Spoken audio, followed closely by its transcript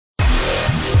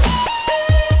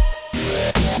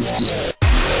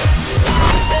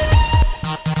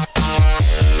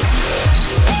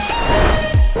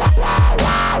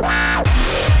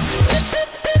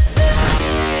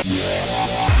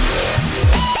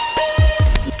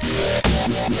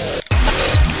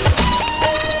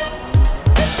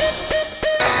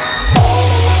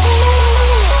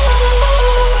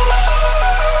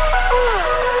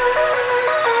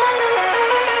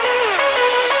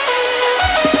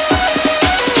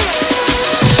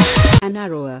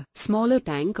bigger, smaller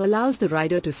tank allows the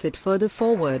rider to sit further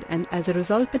forward, and as a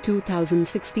result the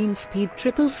 2016 Speed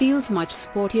Triple feels much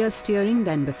sportier steering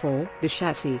than before. The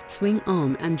chassis, swing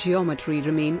arm and geometry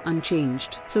remain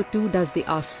unchanged, so too does the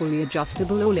fully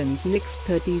adjustable Ohlins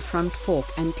NIX30 front fork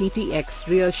and TTX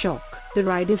rear shock. The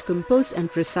ride is composed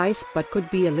and precise but could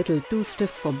be a little too stiff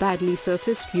for badly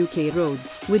surfaced UK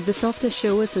roads, with the softer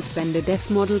Showa-suspended S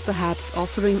model perhaps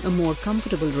offering a more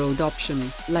comfortable road option.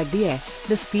 Like the S,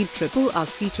 the Speed Triple A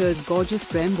features gorgeous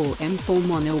Brembo M4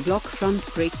 monobloc front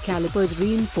brake calipers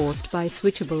reinforced by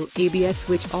switchable ABS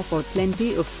which offer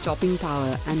plenty of stopping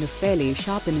power and a fairly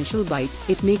sharp initial bite.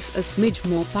 It makes a smidge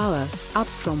more power, up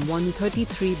from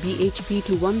 133 bhp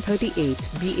to 138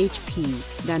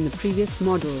 bhp, than the previous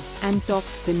model, and torque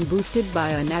spin boosted by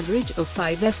an average of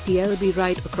 5 ft/lb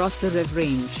right across the rev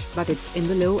range. But it's in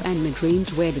the low and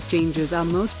mid-range where the changes are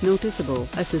most noticeable.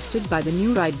 Assisted by the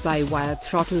new ride-by-wire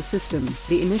throttle system,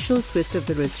 the initial twist of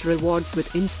the wrist rewards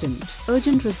with instant,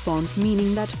 urgent response,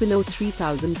 meaning that below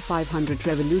 3,500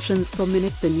 revolutions per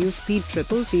minute the new Speed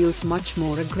Triple feels much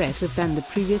more aggressive than the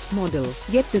previous model.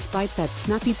 Yet despite that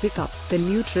snappy pickup, the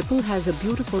new Triple has a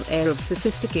beautiful air of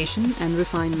sophistication and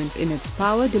refinement in its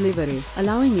power delivery,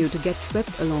 allowing you to get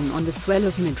swept along on the swell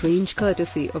of mid-range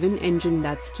courtesy of an engine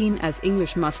that's keen as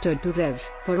English mustard to rev.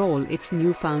 For all its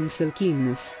newfound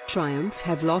silkiness, Triumph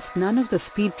have lost none of the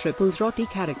Speed Triple's rotty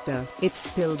character. It's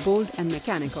still bold and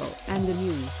mechanical, and the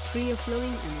new, freer flowing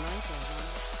and lighter